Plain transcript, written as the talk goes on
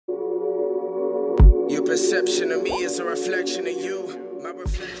perception of me is a reflection of you. My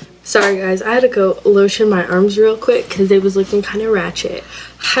reflection. Sorry guys, I had to go lotion my arms real quick because they was looking kind of ratchet.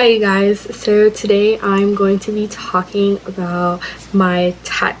 Hi guys, so today I'm going to be talking about my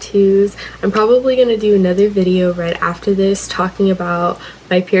tattoos. I'm probably going to do another video right after this talking about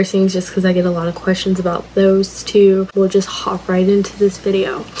my piercings just because I get a lot of questions about those two. We'll just hop right into this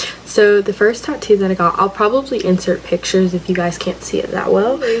video. So the first tattoo that I got, I'll probably insert pictures if you guys can't see it that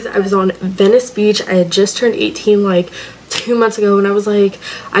well. I was on Venice Beach. I had just turned 18 like 2 months ago and I was like,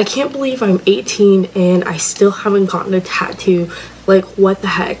 I can't believe I'm 18 and I still haven't gotten a tattoo. Like, what the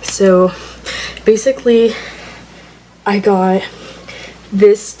heck? So basically I got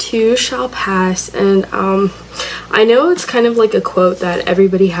this too shall pass, and I know it's kind of like a quote that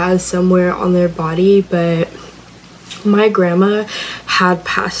everybody has somewhere on their body, but my grandma had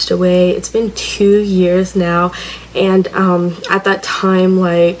passed away. It's been 2 years now, and at that time,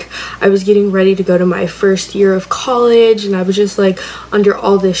 like, I was getting ready to go to my first year of college, and I was just like under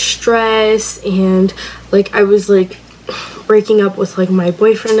all this stress, and like I was like breaking up with like my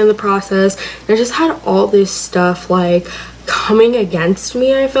boyfriend in the process, and I just had all this stuff like coming against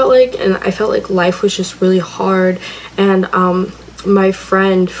me, I felt like, and I felt like life was just really hard. And my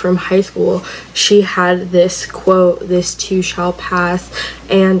friend from high school, she had this quote, "This too shall pass,"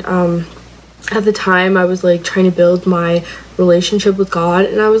 and at the time I was like trying to build my relationship with God,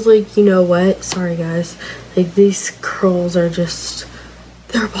 and I was like, you know what, sorry guys, like these curls are just,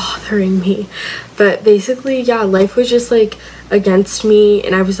 they're bothering me. But basically, yeah, life was just like against me,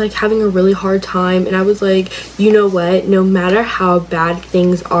 and I was like having a really hard time, and I was like, you know what, no matter how bad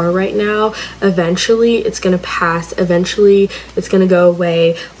things are right now, eventually it's gonna pass, eventually it's gonna go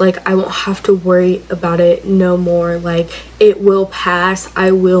away. Like, I won't have to worry about it no more. Like, it will pass,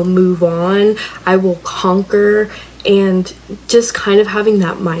 I will move on, I will conquer, and just kind of having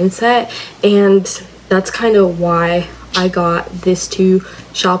that mindset. And that's kind of why I got this too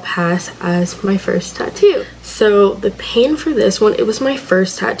shall pass as my first tattoo. So the pain for this one, it was my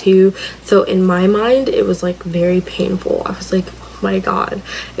first tattoo, so in my mind it was like very painful. I was like, oh my god.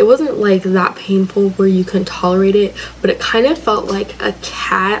 It wasn't like that painful where you couldn't tolerate it, but it kind of felt like a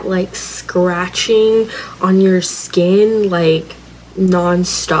cat like scratching on your skin like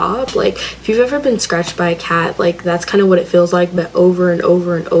non-stop. Like, if you've ever been scratched by a cat, like that's kind of what it feels like, but over and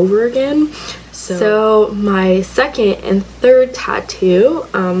over and over again. So my second and third tattoo,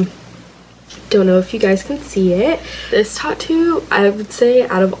 don't know if you guys can see it. This tattoo, I would say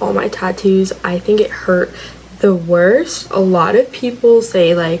out of all my tattoos, I think it hurt the worst. A lot of people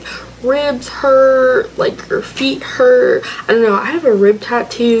say like ribs hurt, like your feet hurt. I don't know, I have a rib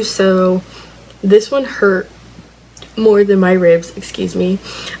tattoo, so this one hurt more than my ribs, excuse me.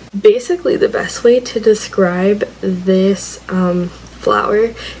 Basically, the best way to describe this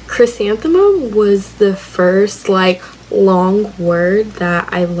flower, chrysanthemum, was the first like long word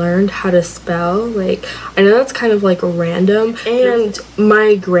that I learned how to spell. Like, I know that's kind of like random. And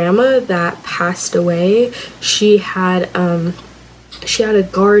my grandma that passed away, she had a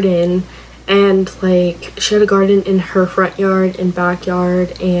garden, and like she had a garden in her front yard and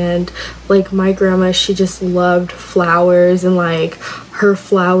backyard, and like my grandma, she just loved flowers, and like her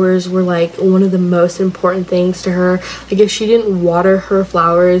flowers were like one of the most important things to her. Like, if she didn't water her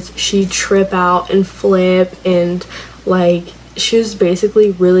flowers, she'd trip out and flip, and like she was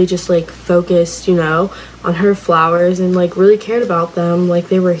basically really just like focused, you know, on her flowers, and like really cared about them like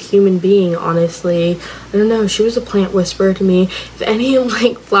they were a human being. Honestly, I don't know, she was a plant whisperer to me. If any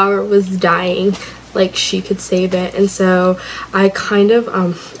like flower was dying, like she could save it. And so I kind of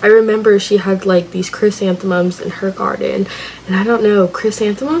I remember she had like these chrysanthemums in her garden, and I don't know,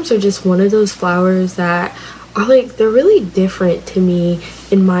 chrysanthemums are just one of those flowers that are like, they're really different to me,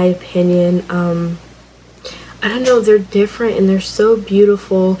 in my opinion. I don't know, they're different and they're so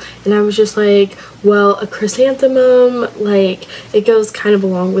beautiful, and I was just like, well, a chrysanthemum, like, it goes kind of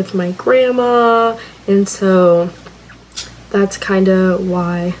along with my grandma, and so that's kind of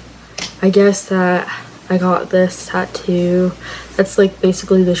why I guess that I got this tattoo. That's like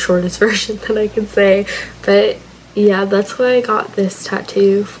basically the shortest version that I could say, but yeah, that's why I got this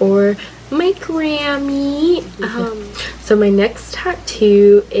tattoo for my Grammy. So my next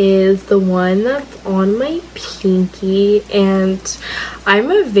tattoo is the one that's on my pinky, and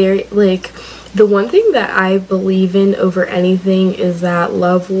I'm a very, like, the one thing that I believe in over anything is that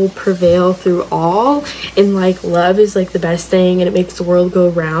love will prevail through all, and like love is like the best thing, and it makes the world go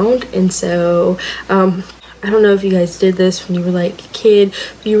round. And so I don't know if you guys did this when you were like a kid,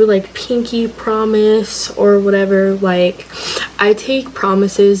 but you were like pinky promise or whatever. Like, I take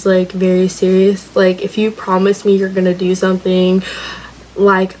promises like very serious. Like, if you promise me you're gonna do something,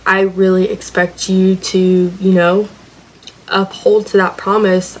 like I really expect you to, you know, uphold to that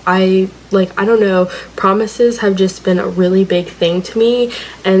promise. I don't know, promises have just been a really big thing to me,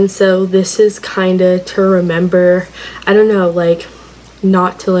 and so this is kind of to remember. I don't know, like,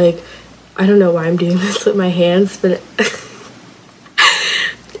 not to, like, I don't know why I'm doing this with my hands, but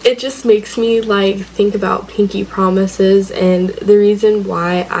it just makes me like think about pinky promises. And the reason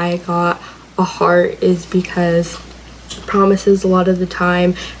why I got a heart is because promises a lot of the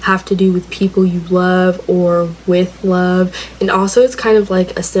time have to do with people you love or with love, and also it's kind of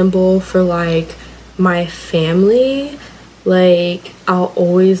like a symbol for like my family. Like I'll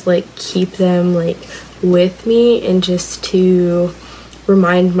always like keep them like with me, and just to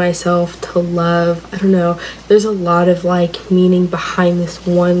remind myself to love. I don't know, there's a lot of like meaning behind this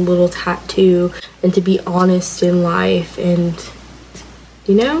one little tattoo, and to be honest in life, and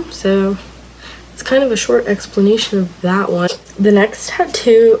you know, so it's kind of a short explanation of that one. The next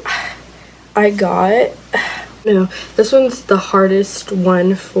tattoo I got, this one's the hardest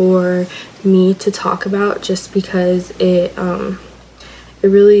one for me to talk about, just because it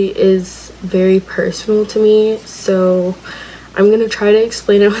really is very personal to me. So I'm gonna try to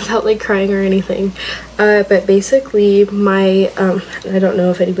explain it without like crying or anything. But basically my I don't know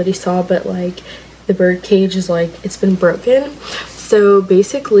if anybody saw, but like the bird cage is like, it's been broken. So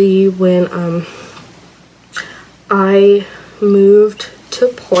basically when I moved to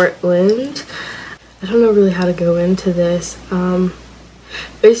Portland, I don't know really how to go into this.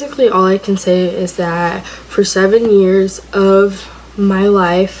 Basically all I can say is that for 7 years of my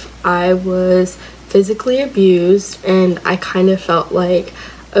life I was physically abused, and I kind of felt like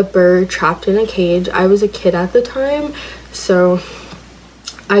a bird trapped in a cage. I was a kid at the time, so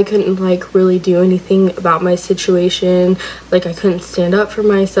I couldn't like really do anything about my situation. Like I couldn't stand up for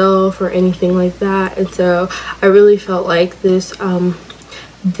myself or anything like that, and so I really felt like this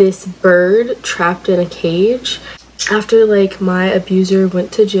this bird trapped in a cage. After like my abuser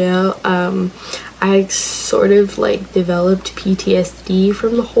went to jail, I sort of like developed PTSD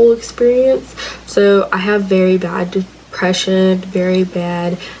from the whole experience. So I have very bad depression, very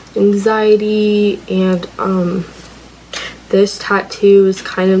bad anxiety, and this tattoo is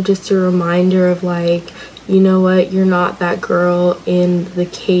kind of just a reminder of like, you know what, you're not that girl in the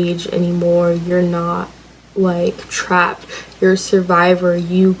cage anymore. You're not like trapped. You're a survivor.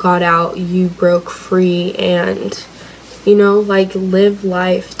 You got out, you broke free, and you know, like, live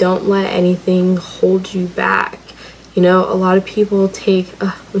life. Don't let anything hold you back. You know, a lot of people take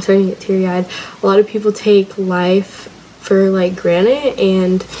I'm starting to get teary-eyed. A lot of people take life for like granted,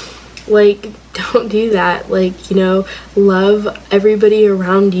 and like, don't do that. Like, you know, love everybody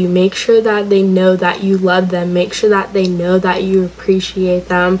around you. Make sure that they know that you love them. Make sure that they know that you appreciate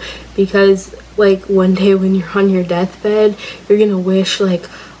them, because like one day when you're on your deathbed, you're gonna wish like,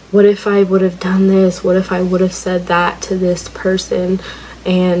 what if I would have done this? What if I would have said that to this person?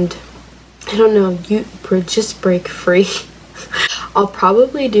 And I don't know, you just break free. I'll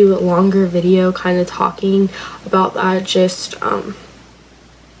probably do a longer video kind of talking about that, just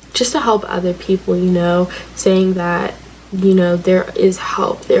to help other people, you know, saying that, you know, there is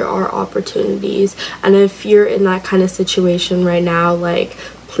help, there are opportunities. And if you're in that kind of situation right now, like,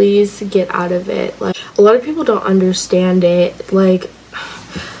 please get out of it. Like, a lot of people don't understand it. Like,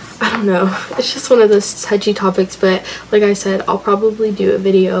 I don't know, it's just one of those touchy topics, but like I said, I'll probably do a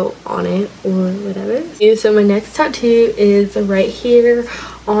video on it or whatever. So my next tattoo is right here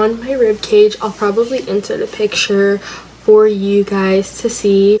on my rib cage. I'll probably insert a picture for you guys to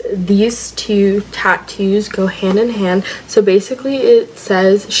see. These two tattoos go hand in hand. So basically it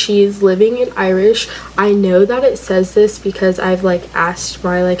says she's living in Irish. I know that it says this because I've like asked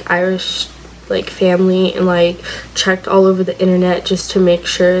my like Irish like family and like checked all over the internet just to make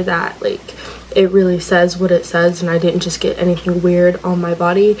sure that like it really says what it says and I didn't just get anything weird on my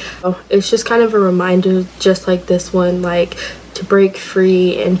body. So it's just kind of a reminder, just like this one, like to break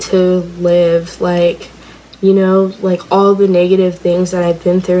free and to live. Like, you know, like all the negative things that I've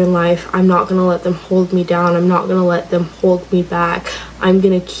been through in life, I'm not gonna let them hold me down. I'm not gonna let them hold me back. I'm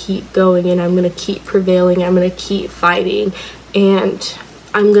gonna keep going, and I'm gonna keep prevailing. I'm gonna keep fighting, and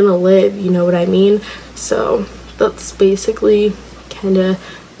I'm gonna live, you know what I mean? So that's basically kind of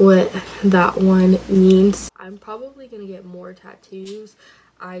what that one means. I'm probably gonna get more tattoos.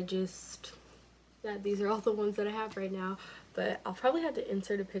 Yeah, these are all the ones that I have right now, but I'll probably have to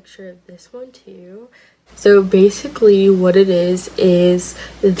insert a picture of this one too. So basically what it is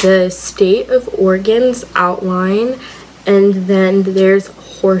the state of Oregon's outline, and then there's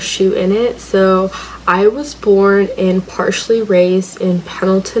horseshoe in it. So I was born and partially raised in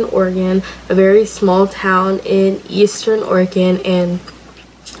Pendleton, Oregon, a very small town in eastern Oregon, and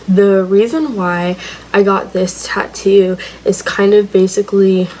The reason why I got this tattoo is kind of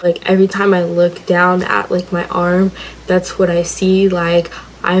basically like every time I look down at like my arm, that's what I see. Like,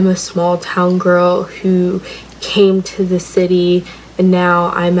 I'm a small town girl who came to the city, and now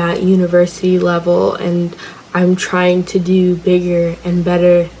I'm at university level and I'm trying to do bigger and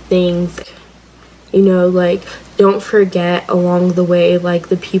better things. You know, like, don't forget along the way, like,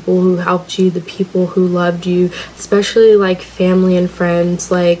 the people who helped you, the people who loved you, especially like family and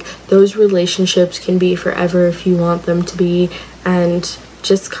friends. Like, those relationships can be forever if you want them to be, and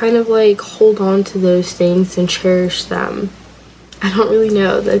just kind of like hold on to those things and cherish them. I don't really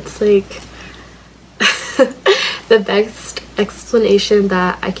know, that's like the best explanation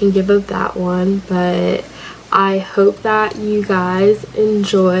that I can give of that one, but I hope that you guys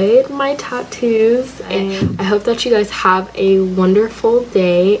enjoyed my tattoos, and I hope that you guys have a wonderful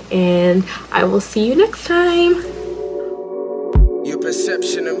day, and I will see you next time. Your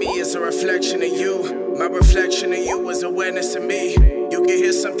perception of me is a reflection of you. My reflection of you is awareness of me. You can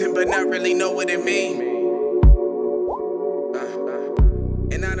hear something but not really know what it means.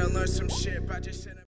 And I done learned some shit by just